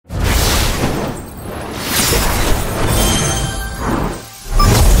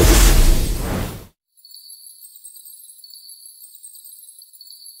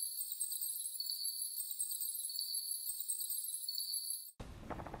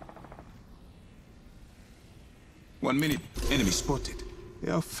1 minute. Enemy spotted.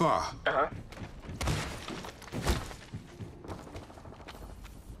 They are far.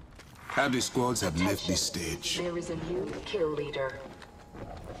 Half the squads have left this stage. There is a new kill leader.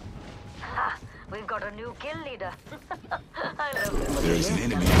 Ha! We've got a new kill leader. I love it. There is an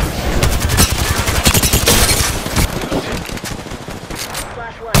enemy.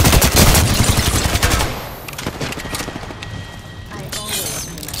 Flash one. I always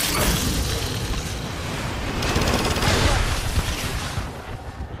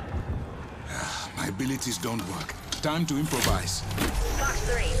My abilities don't work. Time to improvise. Fox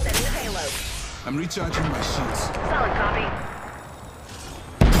 3, setting the payload. I'm recharging my shields. Solid copy.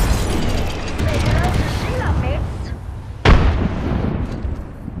 Say hello to Sheila, mates.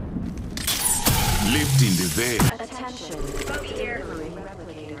 Lifting the veil. Attention. Fogot here.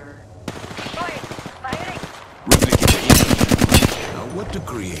 Replicator. Boys, firing. Replicate. Now what to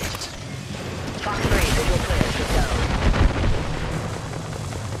create? Fox 3, visual clear. Good go.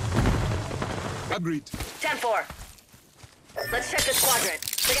 Agreed. 10-4. Let's check this quadrant.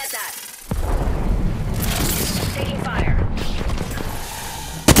 Forget that. Taking fire.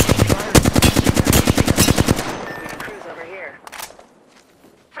 We can cruise over here.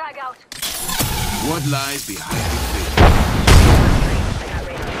 Frag out. What lies behind the veil? I got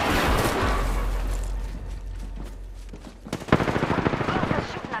radar. Blockers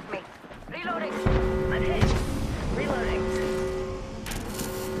shooting at me. Reloading. I'm hit. Reloading.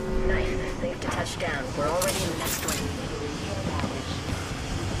 Nice. Safe to touch down. We're already in the next ring.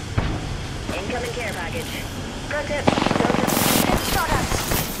 Incoming care package. Pro tip. Headshot us.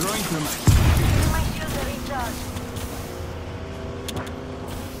 Throwing thermite. My shields are recharged.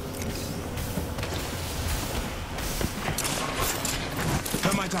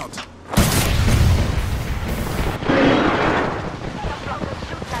 Thermite out. Blockers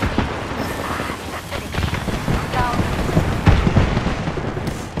shooting at me. Down.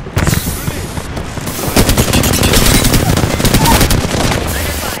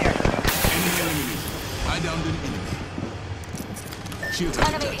 Under fire. Enemy eliminated. I downed an enemy. Shields are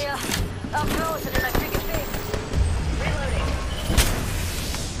Enemy detached. here. Up close and in my freaking face. Reloading.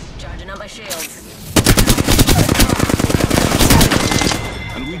 Charging up my shields.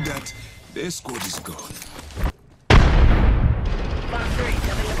 And with that, their squad is gone. Box 3,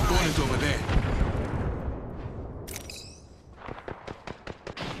 coming to Opponent over there.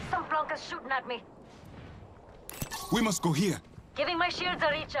 Some blonkers shooting at me. We must go here. Giving my shields a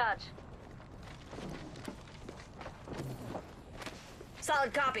recharge.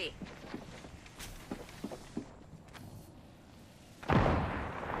 Solid copy.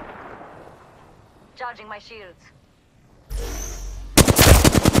 Charging my shields.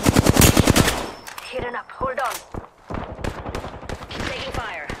 Hidden up. Hold on. Taking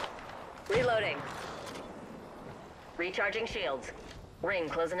fire. Reloading. Recharging shields. Ring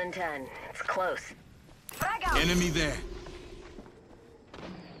closing in 10. It's close. Frag out. Enemy there.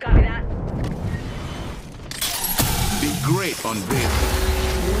 Copy that. Be great on veil.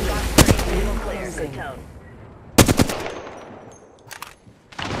 Box 3, visual clear. Good tone.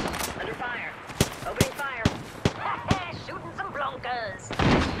 Under fire. Opening fire. Shooting some blonkers.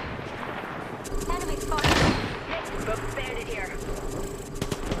 Enemy spotted. Book bandit here.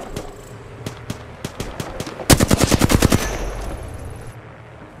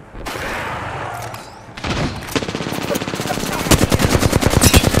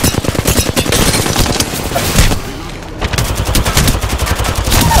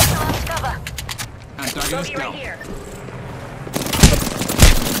 Cover. Antagonist Bogey right down. here.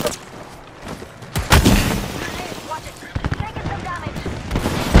 Watch it. Taking some damage.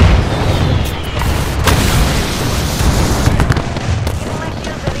 Giving my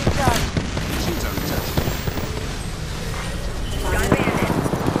shields a recharge. Shields are recharged. Got bandit.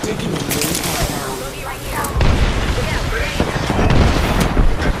 Taking the veil. Bogey right here. Look out, grenade.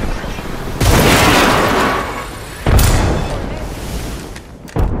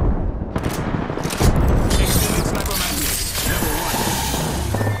 Excellent sniper man here. Level 1.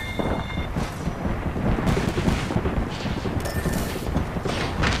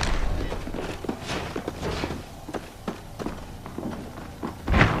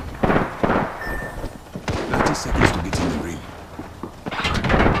 Seconds to get in the ring.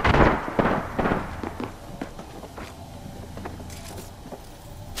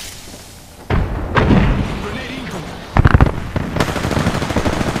 Grenade incoming.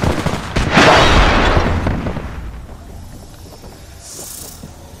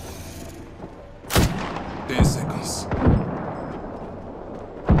 Ten seconds.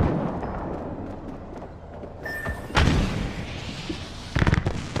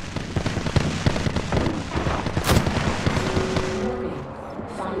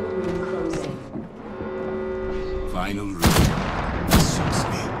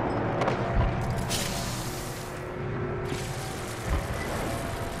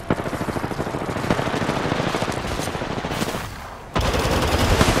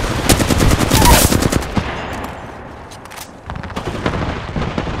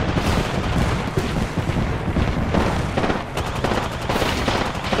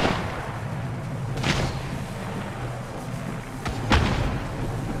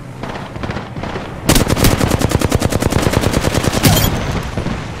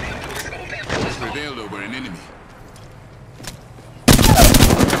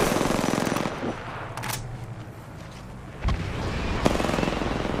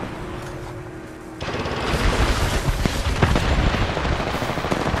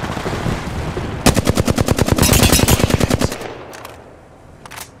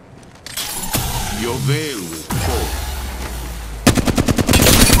 Your veil will fall.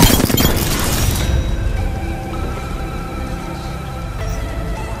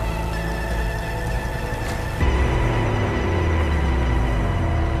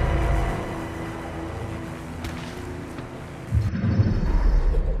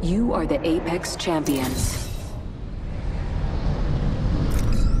 You are the Apex Champions.